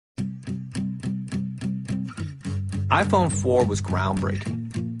iPhone 4 was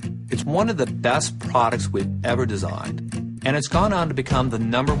groundbreaking. It's one of the best products we've ever designed, and it's gone on to become the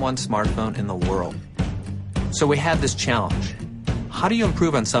 #1 smartphone in the world. So we had this challenge. How do you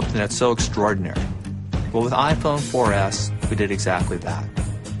improve on something that's so extraordinary? Well, with iPhone 4S, we did exactly that,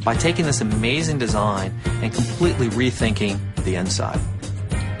 by taking this amazing design and completely rethinking the inside.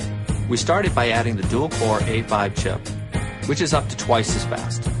 We started by adding the dual-core A5 chip, which is up to twice as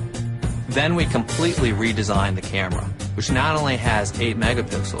fast. Then we completely redesigned the camera, which not only has 8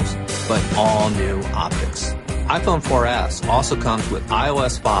 megapixels, but all new optics. iPhone 4S also comes with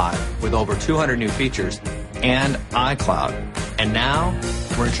iOS 5 with over 200 new features and iCloud. And now,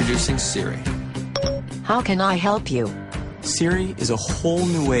 we're introducing Siri. How can I help you? Siri is a whole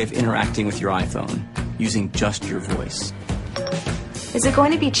new way of interacting with your iPhone, using just your voice. Is it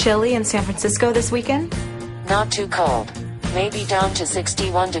going to be chilly in San Francisco this weekend? Not too cold. Maybe down to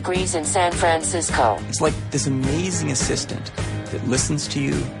 61 degrees in San Francisco. It's like this amazing assistant that listens to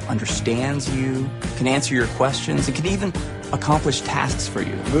you, understands you, can answer your questions, and can even accomplish tasks for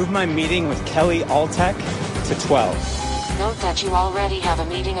you. Move my meeting with Kelly Alltech to 12. Note that you already have a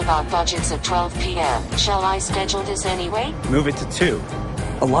meeting about budgets at 12 p.m. Shall I schedule this anyway? Move it to 2.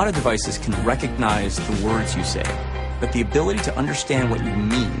 A lot of devices can recognize the words you say, but the ability to understand what you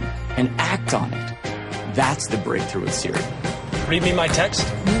mean and act on it, that's the breakthrough with Siri. Read me my text.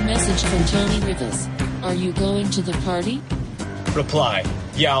 New message from Tony Rivas. Are you going to the party? Reply.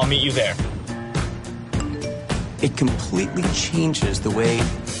 Yeah, I'll meet you there. It completely changes the way you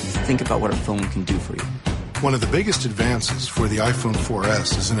think about what a phone can do for you. One of the biggest advances for the iPhone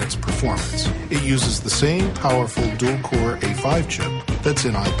 4S is in its performance. It uses the same powerful dual-core A5 chip that's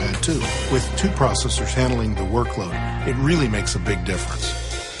in iPad 2. With 2 processors handling the workload, it really makes a big difference.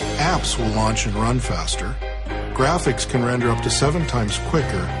 Apps will launch and run faster. Graphics can render up to 7 times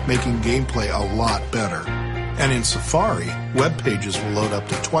quicker, making gameplay a lot better. And in Safari, web pages will load up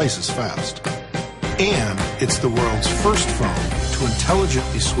to twice as fast. And it's the world's first phone to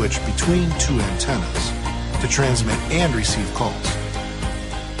intelligently switch between 2 antennas to transmit and receive calls.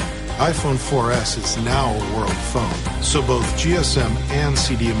 iPhone 4S is now a world phone, so both GSM and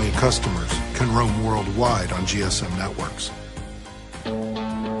CDMA customers can roam worldwide on GSM networks.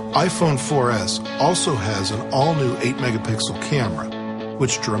 iPhone 4S also has an all-new 8-megapixel camera,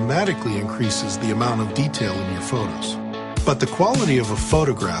 which dramatically increases the amount of detail in your photos. But the quality of a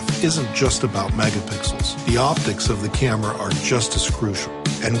photograph isn't just about megapixels. The optics of the camera are just as crucial,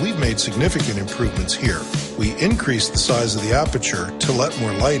 and we've made significant improvements here. We increased the size of the aperture to let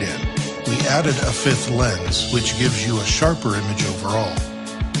more light in. We added a 5th lens, which gives you a sharper image overall.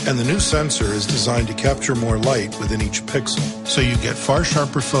 And the new sensor is designed to capture more light within each pixel, so you get far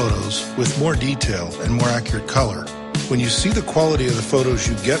sharper photos with more detail and more accurate color. When you see the quality of the photos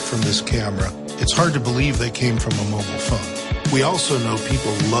you get from this camera, it's hard to believe they came from a mobile phone. We also know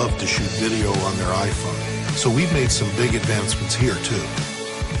people love to shoot video on their iPhone, so we've made some big advancements here too.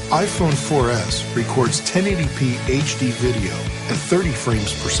 iPhone 4S records 1080p HD video at 30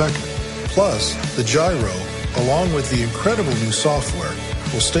 frames per second. Plus, the gyro, along with the incredible new software,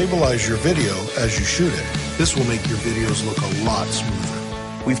 will stabilize your video as you shoot it. This will make your videos look a lot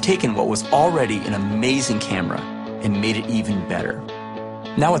smoother. We've taken what was already an amazing camera and made it even better.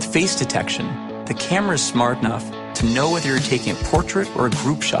 Now with face detection, the camera is smart enough to know whether you're taking a portrait or a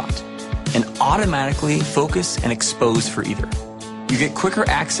group shot and automatically focus and expose for either. You get quicker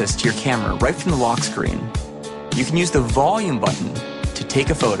access to your camera right from the lock screen. You can use the volume button to take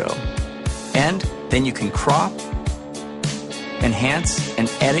a photo, and then you can crop, enhance,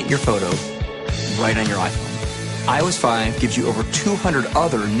 and edit your photo right on your iPhone. iOS 5 gives you over 200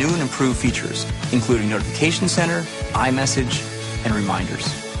 other new and improved features, including Notification Center, iMessage, and reminders.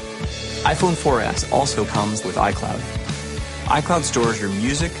 iPhone 4S also comes with iCloud. iCloud stores your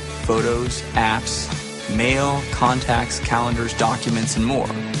music, photos, apps, mail, contacts, calendars, documents, and more,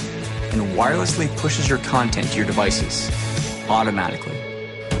 and wirelessly pushes your content to your devices automatically.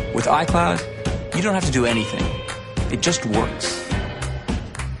 With iCloud, you don't have to do anything. It just works.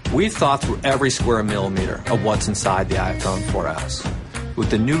 We've thought through every square millimeter of what's inside the iPhone 4S. With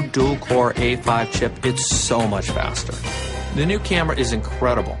the new dual-core A5 chip, it's so much faster. The new camera is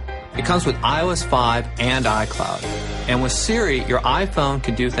incredible. It comes with iOS 5 and iCloud. And with Siri, your iPhone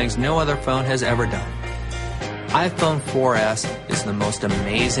can do things no other phone has ever done. iPhone 4S is the most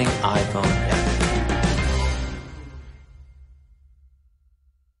amazing iPhone yet.